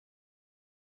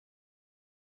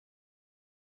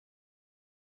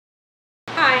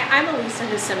I'm Elisa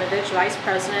Hasimovich, Vice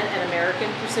President at American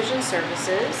Precision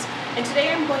Services, and today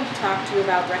I'm going to talk to you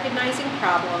about recognizing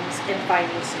problems and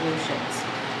finding solutions.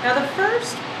 Now the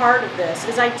first part of this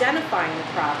is identifying the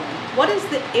problem. What is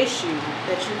the issue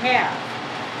that you have?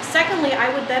 Secondly,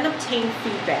 I would then obtain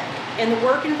feedback. In the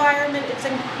work environment, it's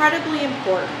incredibly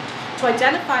important to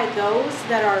identify those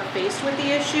that are faced with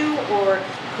the issue or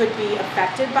could be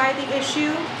affected by the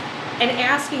issue, and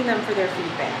asking them for their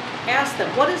feedback. Ask them,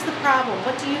 what is the problem?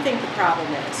 What do you think the problem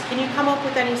is? Can you come up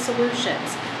with any solutions?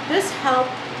 This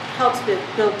helps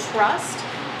build trust,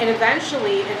 and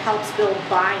eventually it helps build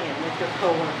buy-in with your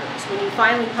coworkers. When you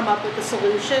finally come up with a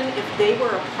solution, if they were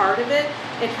a part of it,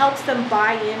 it helps them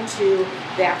buy into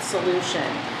that solution.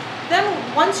 Then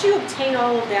once you obtain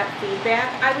all of that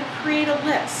feedback, I would create a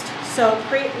list. So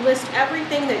list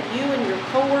everything that you and your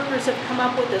coworkers have come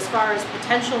up with as far as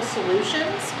potential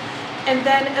solutions, and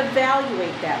then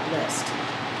evaluate that list.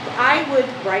 I would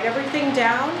write everything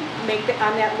down,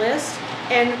 on that list,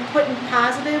 and put in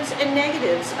positives and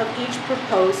negatives of each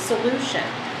proposed solution.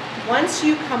 Once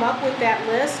you come up with that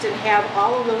list and have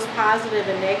all of those positive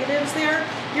and negatives there,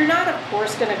 you're not, of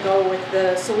course, going to go with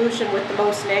the solution with the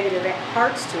most negative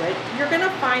parts to it. You're going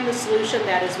to find the solution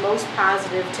that is most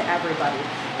positive to everybody.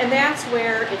 And that's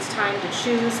where it's time to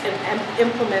choose and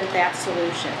implement that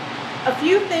solution. A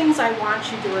few things I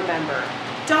want you to remember.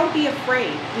 Don't be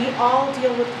afraid. We all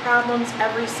deal with problems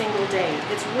every single day.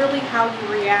 It's really how you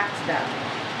react to them.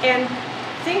 And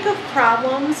think of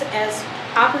problems as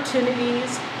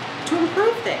opportunities to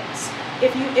improve things.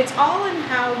 It's all in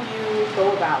how you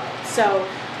go about it. So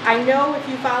I know if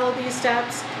you follow these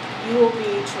steps, you will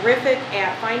be terrific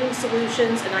at finding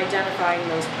solutions and identifying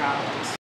those problems.